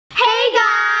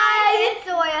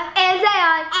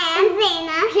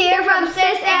Zayna. Here from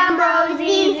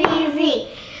SisAndBroZZZ.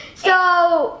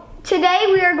 So today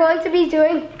we are going to be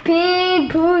doing Bean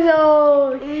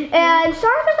Boozled. And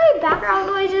sorry for any background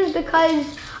noises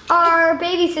because our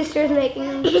baby sister is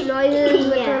making noises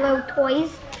with her little toys.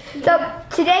 So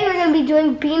today we're going to be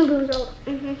doing Bean Boozled.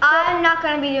 I'm not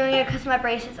going to be doing it because my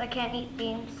braces. I can't eat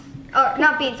beans. Or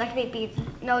not beans, I can eat beans.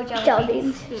 No jelly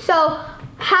beans. So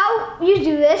how you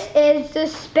do this is the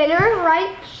spinner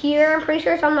right here. I'm pretty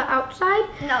sure it's on the outside.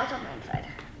 No, it's on the inside.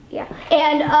 Yeah.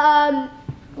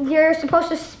 And you're supposed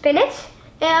to spin it.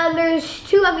 And there's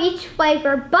 2 of each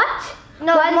flavor, but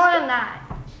no, more than that.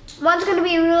 One's gonna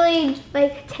be really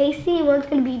like tasty, one's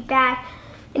gonna be bad.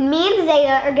 And me and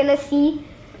Zayna are gonna see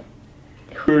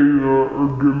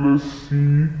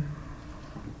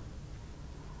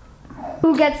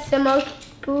who gets the most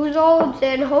boozled,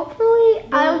 and hopefully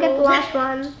I don't get the last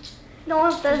one. No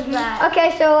one says that. Okay,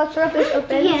 so let's rip this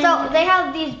open. Yeah. So they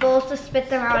have these bowls to spit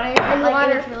them out in, and like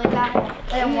water. It's really bad.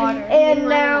 And water. And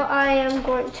now I am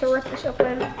going to rip this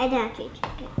open. I don't think.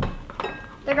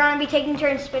 They're going to be taking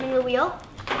turns spinning the wheel.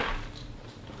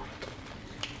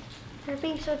 They're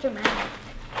being so dramatic.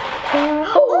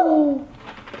 Oh!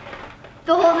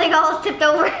 The whole thing almost tipped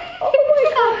over. Oh my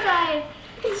god!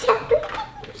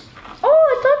 Oh,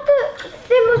 I thought the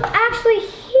thing was actually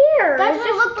here. That's what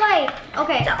it looked like.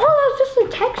 Okay. Oh, that was just a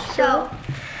texture. So,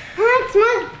 It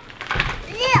smells.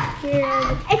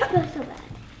 Yeah. It smells so bad.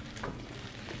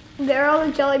 There are all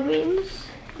the jelly beans.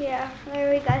 yeah,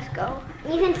 there you guys go.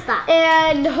 You can stop.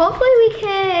 And hopefully we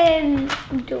can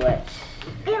do it.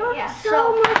 It looks Yeah,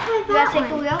 so much like You guys that take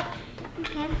the one. wheel?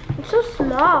 Okay. It's so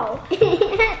small. It's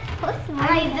so small. I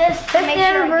need this to That's make the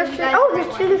sure I give you anniversary. guys Oh, the there's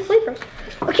right 2 new flavors.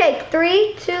 Okay,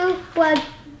 3, 2, 1.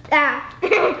 Ah.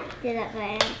 Did that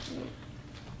by accident.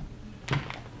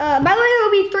 By the way, there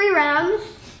will be 3 rounds.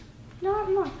 No,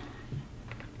 more.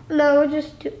 No,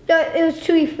 just 2. No, it was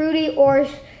Chewy Fruity or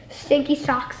Stinky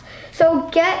Socks. So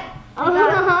get.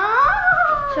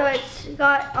 So it's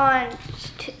got on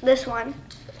this one.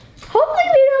 Hopefully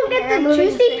we don't get Here, the moving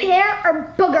juicy the pear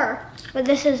or booger. But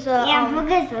this is the Yeah,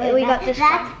 booger's really we got bad. this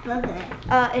That's one.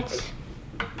 booger. It's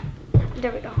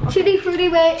there we go. Tutti Frutti,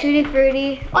 wait. Tutti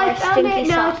Frutti I or found Stinky it.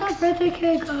 No, it's Socks. not birthday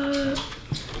cake.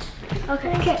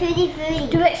 Okay. Tutti Frutti.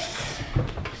 Do this.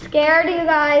 Scared, you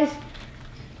guys?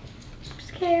 I'm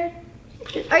scared.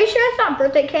 Are you sure it's not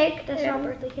birthday cake? That's not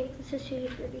birthday cake. This is Tutti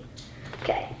Frutti.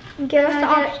 Okay. Give us the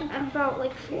option. I'm about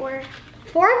like 4.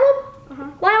 4 of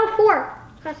them? Why all 4?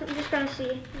 Cause I'm just gonna see.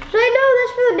 So I know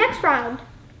that's for the next round.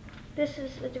 This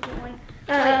is a different one.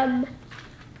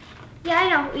 Yeah, I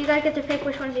know. You guys get to pick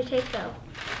which ones you take though.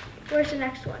 Where's the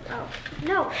next one? Oh,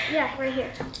 no. Yeah, right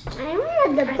here. I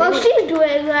wanted the While she's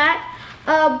doing that,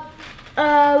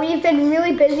 we've been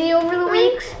really busy over the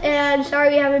weeks, and sorry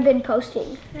we haven't been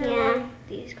posting. Yeah.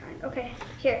 These kind. Okay,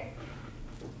 here.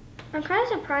 I'm kind of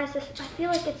surprised this. I feel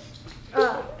like it's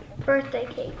birthday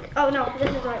cake. Oh no, this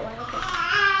is the right one. Okay.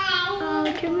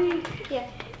 Can we? Yeah.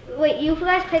 Wait, you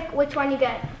guys pick which one you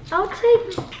get. I'll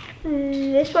take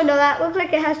this one. No, that looks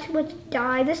like it has too much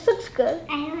dye. This looks good.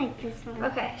 I like this one.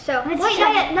 Okay, so Let's wait,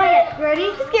 try not yet. Ready?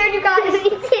 I'm scared, you guys.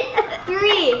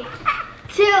 3,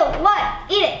 2, 1,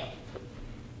 eat it.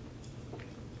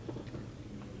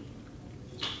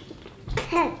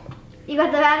 You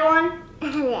got the bad one.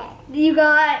 You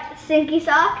got Stinky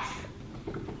Socks.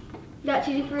 You got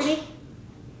Tutti Frutti.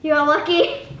 You got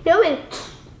Lucky. No, it.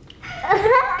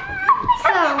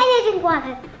 I didn't want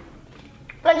it.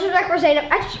 Let's just like we're saying.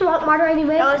 I just want water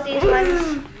anyway. That was these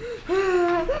ones.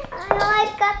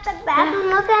 I got the bad one.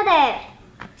 Look at it.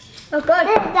 Oh, The good.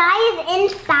 dye is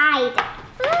inside.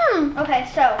 Okay,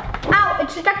 so Ow!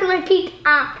 It's stuck in my teeth.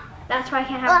 Ah. that's why I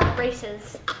can't have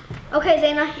braces. Okay,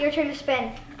 Zayna, your turn to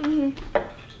spin. What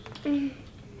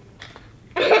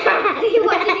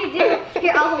did you do?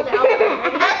 Here, I'll hold it.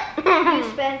 You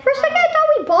spin. For a second, I thought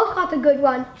we both got the good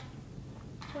one.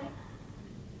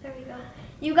 There we go.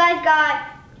 You guys got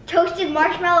toasted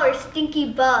marshmallow or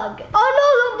stinky bug. Oh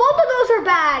no, both of those are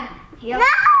bad. Yep. No!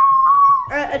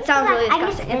 It sounds really I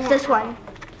just disgusting. It's this one.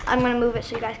 I'm gonna move it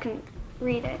so you guys can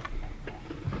read it.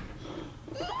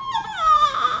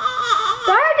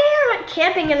 The other day I went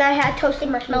camping and I had toasted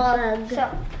marshmallow. So,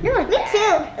 No, me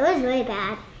too. It was really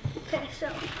bad. okay, so.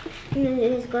 And then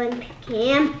it was going to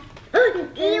camp.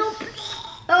 Ew.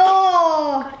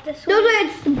 Oh, Got this no, one.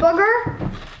 it's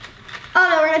booger. Oh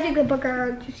no, we're gonna take the booger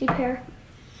or juicy pear.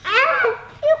 Ah,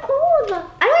 you cold.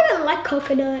 I don't even like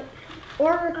coconut.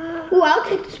 Or, ooh, I'll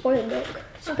take the spoiled milk.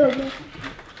 Spilled milk.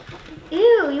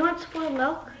 Ew, you want spoiled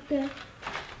milk? Yeah.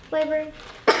 Flavored?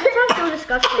 That sounds so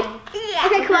disgusting.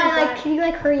 Okay, come on, like, can you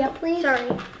like hurry up, please? Sorry.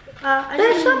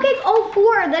 There's something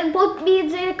 04. Then both me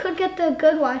and Zayna could get the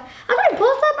good one. I think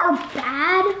both of them are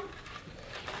bad.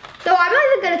 So I'm not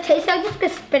even gonna taste it. I'm just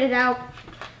gonna spit it out.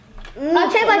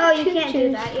 I'll take like no, you two can't do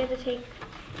chews. that. You have to take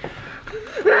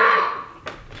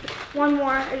one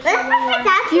more. I just This want one more. is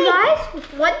actually. You guys,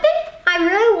 one thing I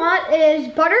really want is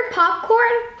buttered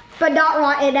popcorn, but not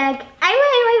rotten egg. I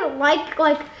really like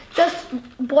just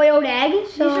boiled egg.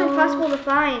 So These are impossible to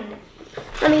find.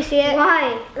 let me see it.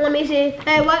 Why? Let me see.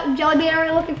 Hey, what Jellybean are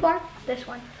you looking for? This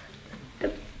one.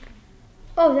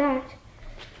 Oh, that.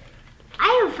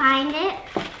 I will find it.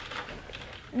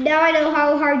 Now I know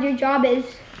how hard your job is.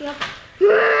 Yep.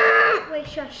 Wait,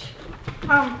 shush.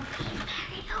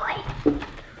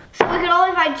 So we could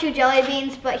only find 2 jelly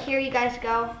beans, but here you guys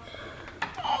go.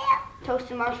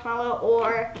 Toasted marshmallow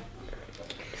or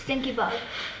stinky bug.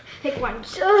 Pick one.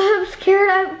 So I'm scared.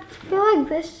 I feel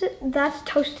like that's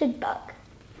toasted bug.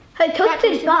 Hey, Not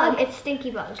toasted bug. It's stinky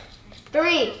bug.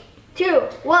 3, 2,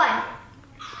 1.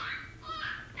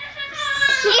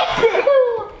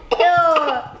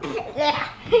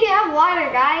 You have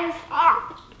water, guys. I'm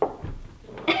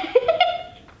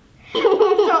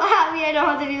so happy I don't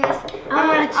have to do this. I'm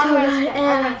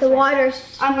gonna The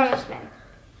water's. I'm gonna spin.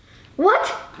 What?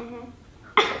 Mhm.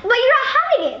 But you're not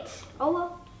having it. Oh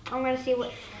well. I'm gonna see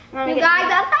what. I'm You gonna guys, get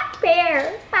that's not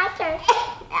fair. Faster.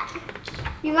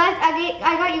 you guys.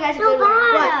 I got you guys a So good one.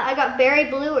 bad. What? I got berry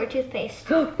blue or toothpaste.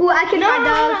 Ooh, I can find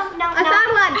those. no, I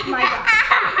found one. My God.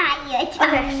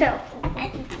 Okay, so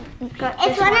got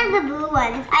It's this one of the blue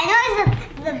ones. I know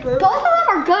it's the blue Both one. of them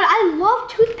are good. I love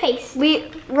toothpaste.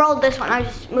 We rolled this one. I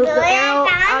just moved the Blue arrow and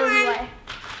out of the that way.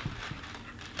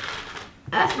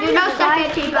 You're not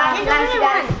second, You you guys, There's guys, only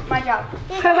guys. one. My job.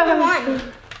 There's only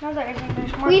one. No, there isn't.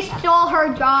 There's more. We stole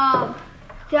her job.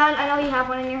 John, I know you have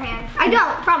one in your hand. I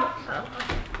don't, promise.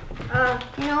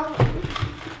 You know,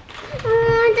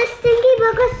 The stinky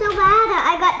bug was so bad.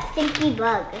 I got stinky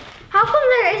bug. how come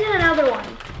there isn't another one?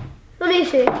 Let me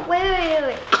see. Wait.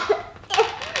 I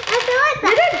feel like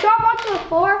Did that. it drop onto the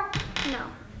floor? No.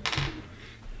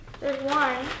 There's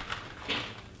one.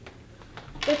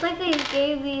 It's like they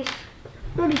gave these.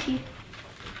 Let me see.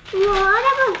 What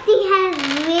about he has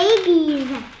rabies?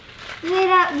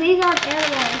 These aren't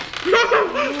animals.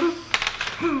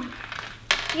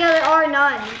 Yeah, there are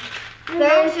none.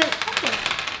 There isn't.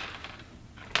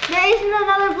 There isn't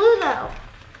another blue though.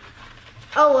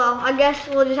 Oh well, I guess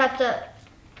we'll just have to.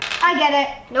 I get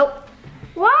it. Nope.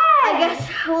 Why? I guess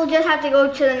we'll just have to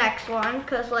go to the next one,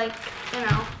 cause like, you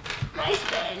know. Nice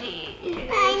Benny.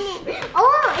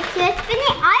 Oh, it's your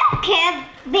spinning. I don't care,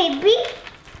 baby.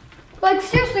 Like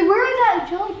seriously, where is that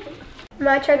jellybean?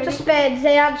 My turn to spin.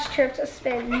 Zaynab's turn to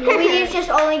spin. We each just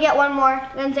only get one more.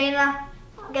 Then Zayna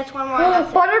gets one more. and that's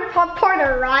it. Buttered popcorn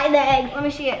or rotten egg. Let me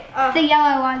see it. The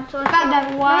yellow one. So let's Found go.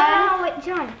 that one. No, wait,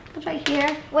 John. It's right here.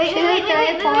 Wait, 2, wait, 3,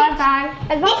 wait, 4, wait.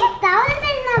 5. And There's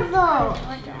 1,000 of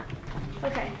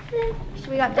those. Okay. So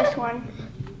we got this one.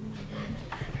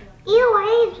 Ew,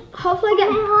 I hopefully my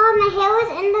get. hair was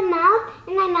in my mouth,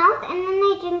 and then I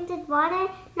drank the water,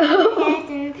 and my hair's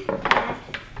in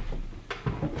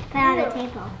put on the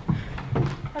table.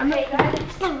 Okay, guys.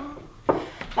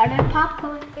 Buttered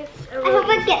popcorn. It's a I hope I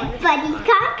really get easy one. buddy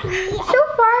copy. So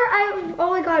far, I've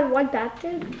only got one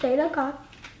basket. Zayna got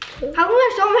 2. How come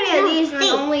there's so many of No, these and three.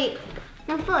 only?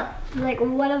 No foot. Like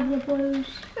one of the blues.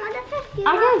 What if it's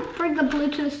I'm gonna bring the blue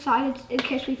to the side in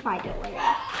case we find it later.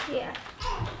 Yeah.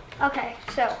 Okay,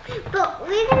 so But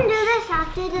we can do this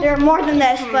after the. there are more than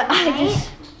this, but I Right? just.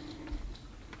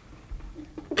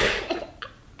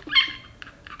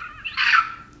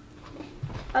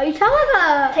 Oh, you tell like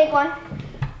a. Take one.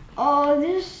 Oh,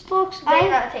 this looks. I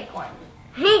gotta take one.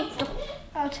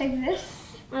 I'll take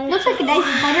this. Looks like a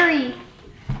nice buttery.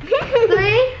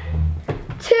 3,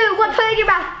 2, 1. Put it in your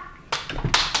mouth.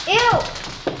 Ew!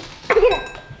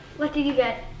 What did you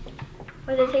get?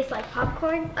 What does it taste like?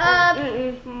 Popcorn?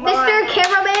 Mr.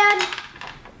 Cameraman.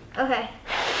 Okay.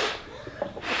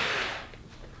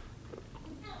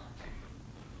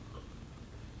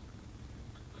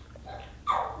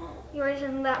 Yours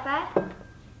isn't that bad?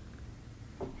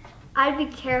 I'd be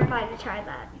terrified to try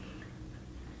that.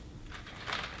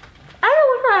 I don't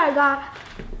know what kind I got.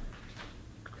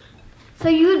 So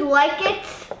you'd like it?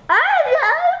 I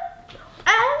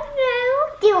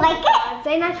Do you like it?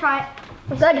 Zayna, try it.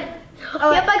 know. Good.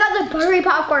 Oh, Yep, I got the buttery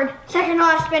popcorn. second to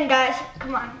last spin, guys.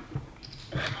 Come on.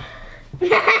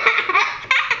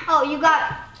 Oh, you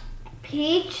got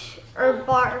peach or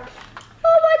barf?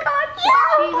 Oh my god.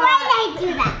 Why did I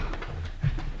do that?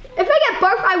 If I get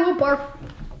barf, I will barf.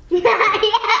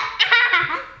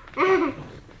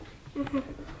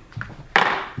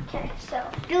 Okay, So.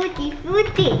 Tutti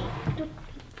frutti.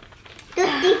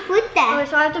 Tutti frutta. Okay,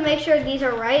 so I have to make sure these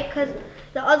are right because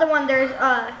the other one there's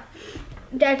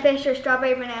dead fish or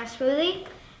strawberry banana smoothie,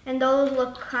 and those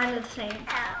look kind of the same.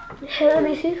 Let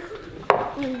me see.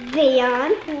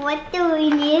 Leon, what do we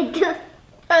need to?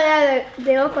 Oh yeah,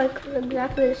 they look like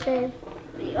exactly the same.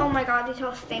 Oh my god, these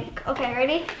all stink. Okay,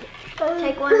 ready?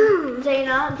 Take one.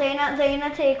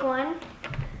 Zayna, take one.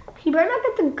 You better not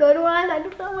get the good one. I do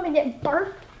not want to get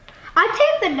barf. I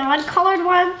take the non-colored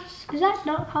ones. Is that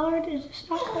not colored? Is this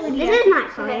not colored? This is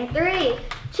not Okay, colored.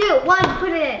 3, 2, 1,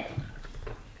 put it in.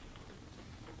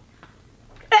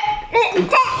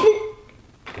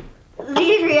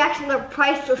 These reactions are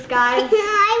priceless, guys.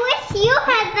 I wish you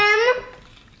had them.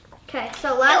 Okay,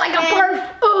 so last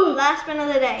last spin of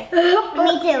the day.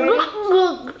 Me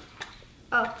too.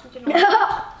 Oh, did you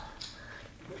know?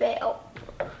 Fail.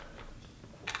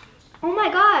 Oh my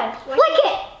god. Flick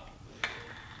it!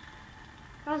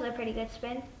 That was a pretty good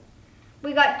spin.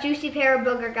 We got juicy pear or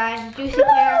booger, guys. Juicy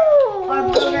pear or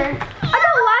booger. I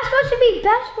know last one should be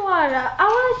best one. I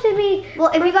want it to be.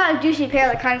 Well, if you got a juicy pear,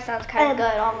 that kind of sounds kind of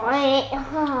good almost.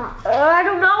 I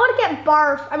do not want to get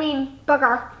barf. I mean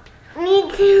booger.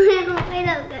 Me too. I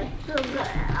don't get so good.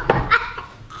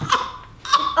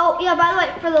 Oh yeah, by the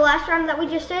way, for the last round that we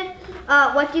just did,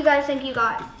 what do you guys think you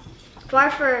got?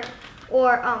 Barf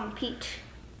or peach?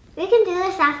 We can do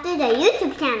this after the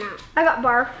YouTube channel. I got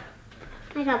barf.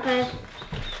 I got both.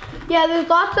 Yeah, there's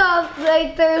lots of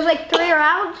there's like 3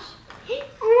 rounds in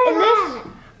this,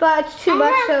 but it's too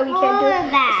much, so we can't do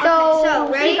it. That. So,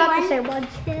 we ready? got the same ones.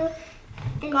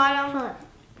 2, Got 'em. 4.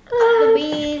 The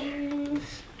beans.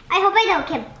 I hope I don't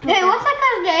get. Hey, what's that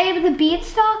guy's name? The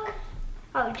beanstalk?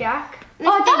 Oh, Jack. Oh, I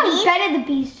thought it was Bean? Ben the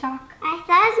beanstalk. I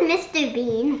thought it was Mr.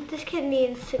 Bean. This kid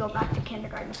needs to go back to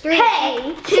kindergarten. 3,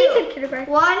 Hey, 2, she's in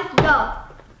kindergarten. 1, go.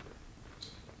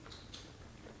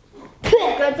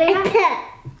 Good, Zayna?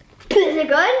 Is it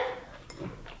good?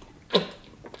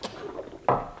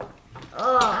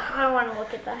 Oh, I don't want to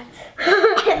look at that.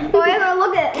 Oh, I gotta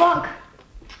look at it. Look.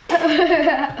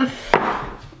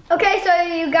 Okay, so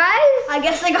you guys. I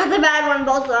guess I got the bad one,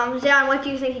 both of them. Zion, what do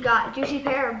you think you got? Juicy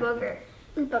pear or booger?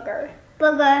 Booger.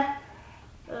 Booger.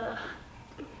 Ugh.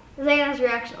 Zayna's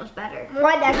reaction was better.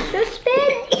 One extra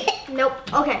spin. Nope.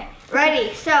 Okay,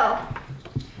 ready, so.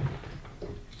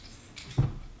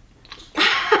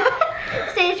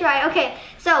 Stage right. Okay,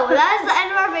 so that's the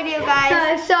end of our video,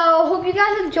 guys. So hope you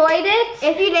guys enjoyed it.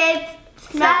 If you did,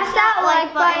 Smash that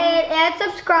like button and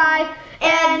subscribe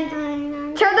and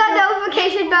turn that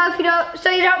notification bell if you don't, so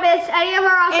you don't miss any of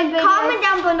our awesome and videos. comment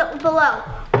down below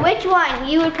which one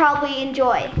you would probably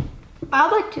enjoy. I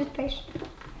like toothpaste.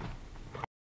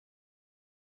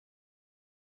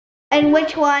 And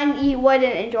which one you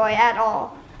wouldn't enjoy at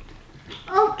all.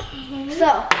 Okay.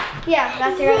 So, yeah,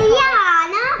 that's your See ya.